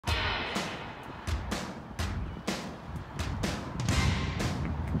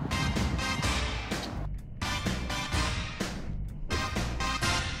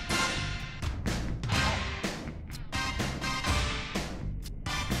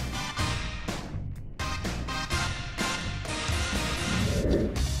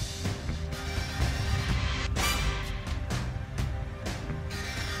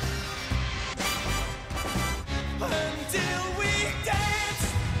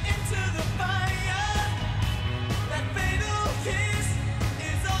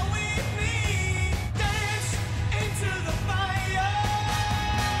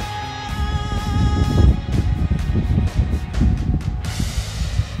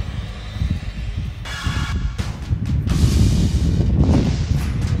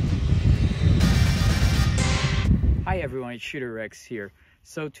Point Shooter Rex here.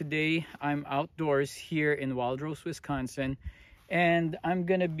 So today I'm outdoors here in Waldrose, Wisconsin, and I'm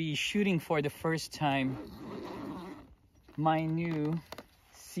gonna be shooting for the first time my new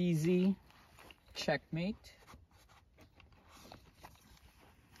CZ Czech Mate.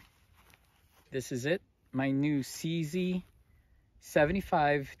 This is it, my new CZ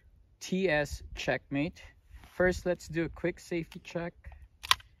 75 TS Czech Mate. First, let's do a quick safety check.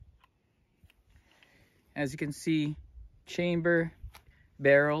 As you can see, chamber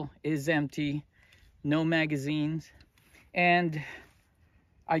barrel is empty, no magazines, and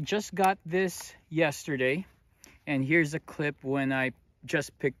I just got this yesterday, and here's a clip when I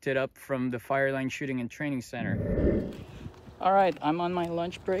just picked it up from the Fireline Shooting and Training Center. All right, I'm on my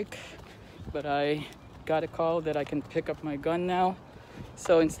lunch break, but I got a call that I can pick up my gun now.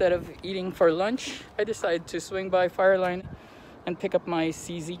 So instead of eating for lunch, I decided to swing by Fireline and pick up my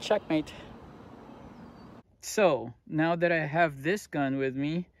CZ Czech Mate. So now that I have this gun with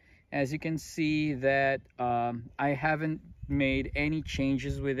me, as you can see that I haven't made any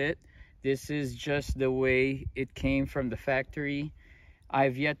changes with it. This is just the way it came from the factory.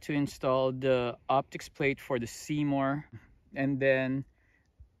 I've yet to install the optics plate for the Seymour, and then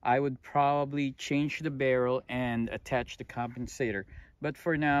I would probably change the barrel and attach the compensator. But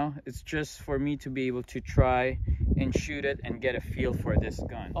for now, it's just for me to be able to try and shoot it and get a feel for this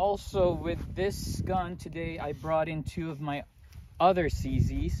gun. Also, with this gun today, I brought in two of my other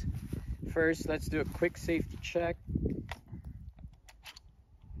CZs. First, let's do a quick safety check.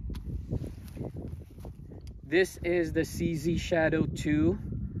 This is the CZ Shadow 2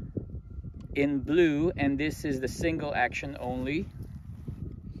 in blue, and this is the single action only.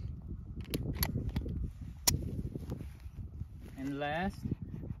 And last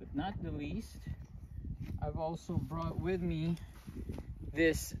but not the least, I've also brought with me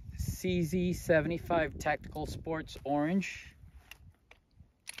this CZ 75 Tactical Sports Orange.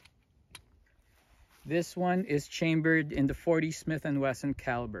 This one is chambered in the 40 Smith & Wesson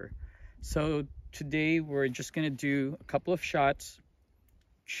caliber. So today we're just gonna do a couple of shots,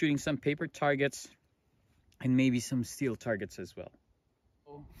 shooting some paper targets and maybe some steel targets as well.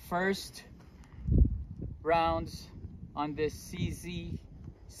 So first rounds on this CZ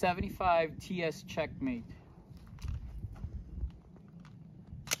 75 TS Czech Mate.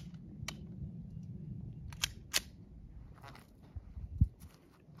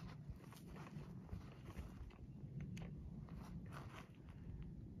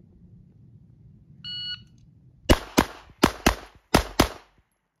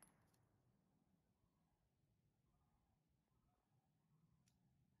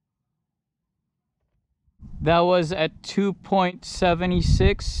 That was at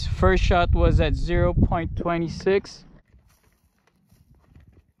 2.76. First shot was at 0.26.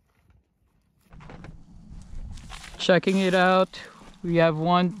 Checking it out, we have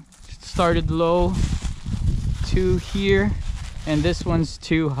one started low, two here, and this one's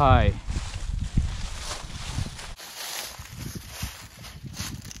too high.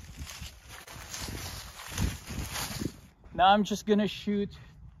 Now I'm just gonna shoot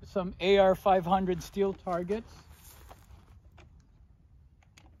some AR 500 steel targets.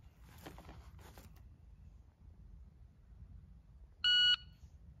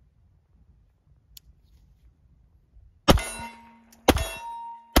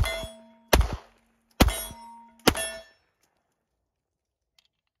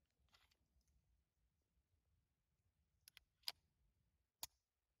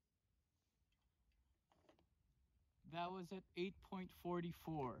 That was at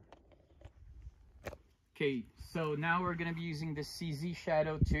 8.44. Okay, so now we're gonna be using the CZ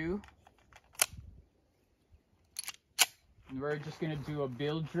Shadow 2. And we're just gonna do a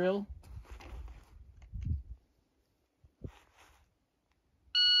bill drill.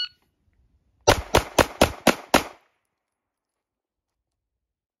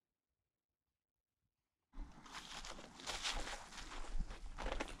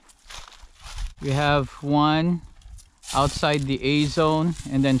 We have one outside the A zone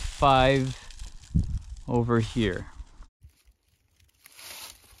and then 5 over here.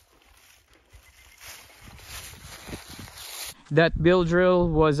 That bill drill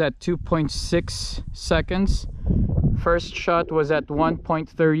was at 2.6 seconds. First shot was at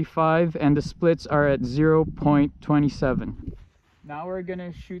 1.35 and the splits are at 0.27. Now we're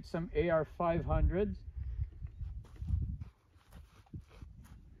gonna shoot some AR 500s.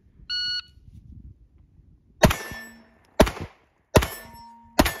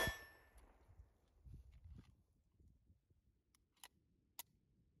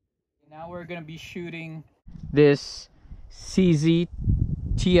 Now we're going to be shooting this CZ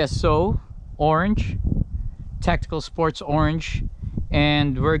TSO orange. Tactical Sports Orange,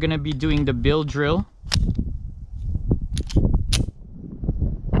 and we're gonna be doing the bill drill.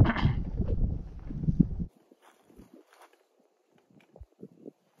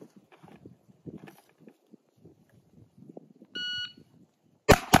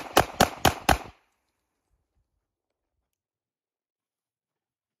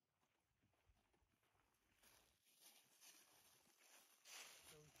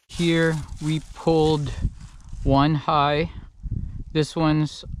 Here we pulled one high, this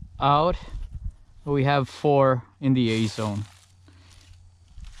one's out, we have 4 in the A zone.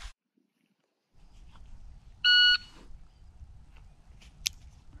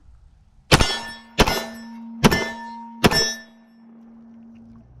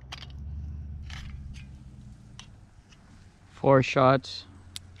 Four shots.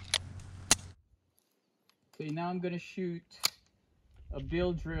 Okay, now I'm gonna shoot a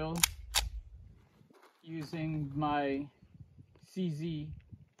bill drill using my CZ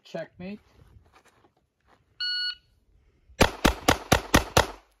Czech Mate.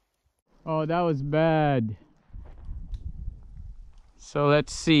 Oh, that was bad. So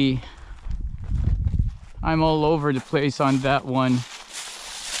let's see. I'm all over the place on that one.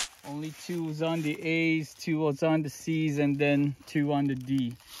 Only 2 was on the A's, 2 was on the C's, and then 2 on the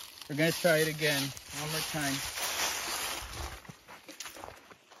D. We're gonna try it again, one more time.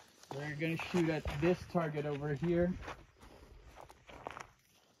 We're gonna shoot at this target over here.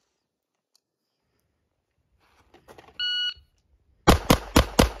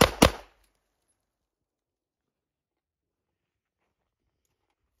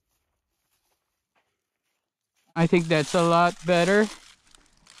 I think that's a lot better.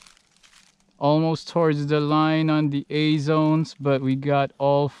 Almost towards the line on the A zones, but we got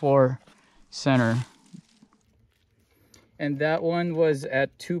all 4 center. And that one was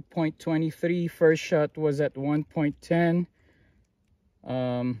at 2.23. First shot was at 1.10.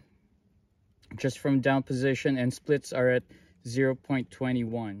 Just from down position, and splits are at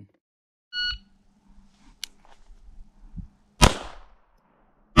 0.21.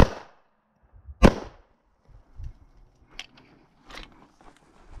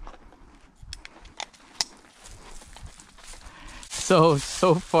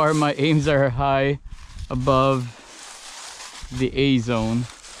 So far my aims are high above the A zone.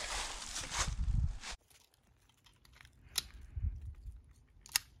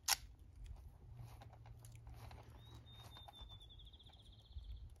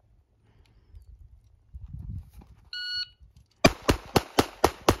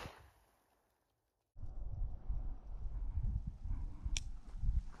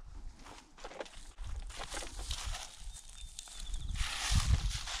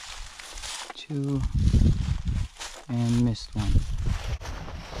 And missed one.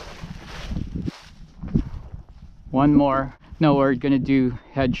 One more. No, we're gonna do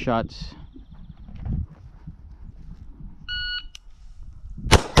headshots.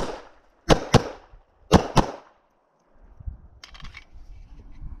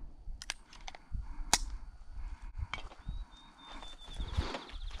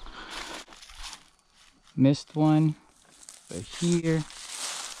 Missed one, but here.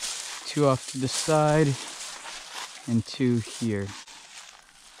 2 off to the side and 2 here.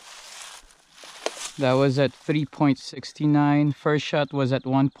 That was at 3.69. First shot was at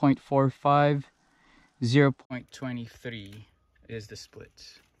 1.45. 0.23 is the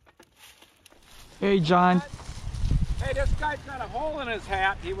split. Hey John. Hey, this guy's got a hole in his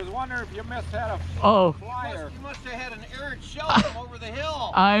hat. He was wondering if you must have had a flyer. You must have had an errant shell from over the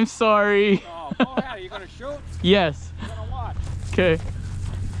hill. I'm sorry. Oh, go ahead. Are you going to shoot? Yes. I'm going to watch. Okay.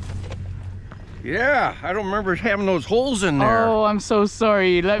 Yeah, I don't remember having those holes in there. Oh, I'm so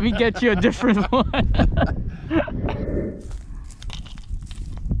sorry. Let me get you a different one. You're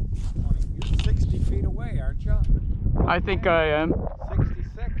 60 feet away, aren't you? I think I am.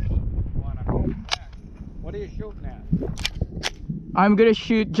 66. What are you shooting at? I'm gonna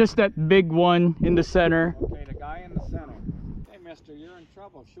shoot just that big one in the center. Okay, the guy in the center. Hey, mister, you're in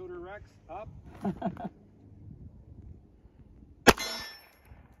trouble. Shooter Rex, up.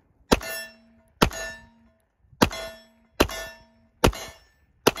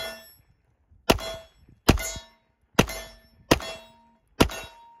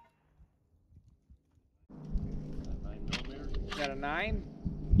 Is that a 9?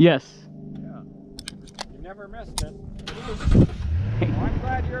 Yes. Yeah. You never missed it. Well, I'm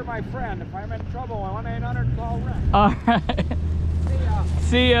glad you're my friend. If I'm in trouble, 1-800 call Rex. Alright. See ya.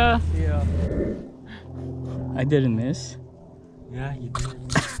 See ya. See ya. I didn't miss. Yeah, you did.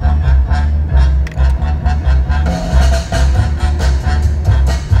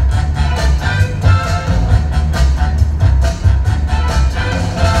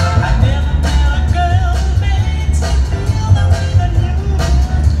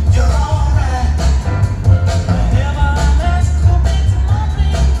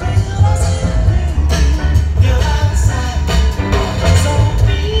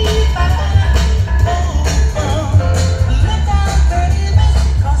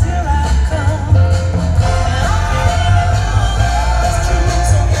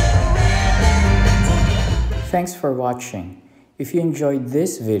 Thanks for watching. If you enjoyed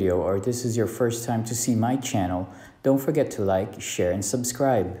this video or this is your first time to see my channel, don't forget to like, share, and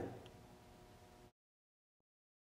subscribe.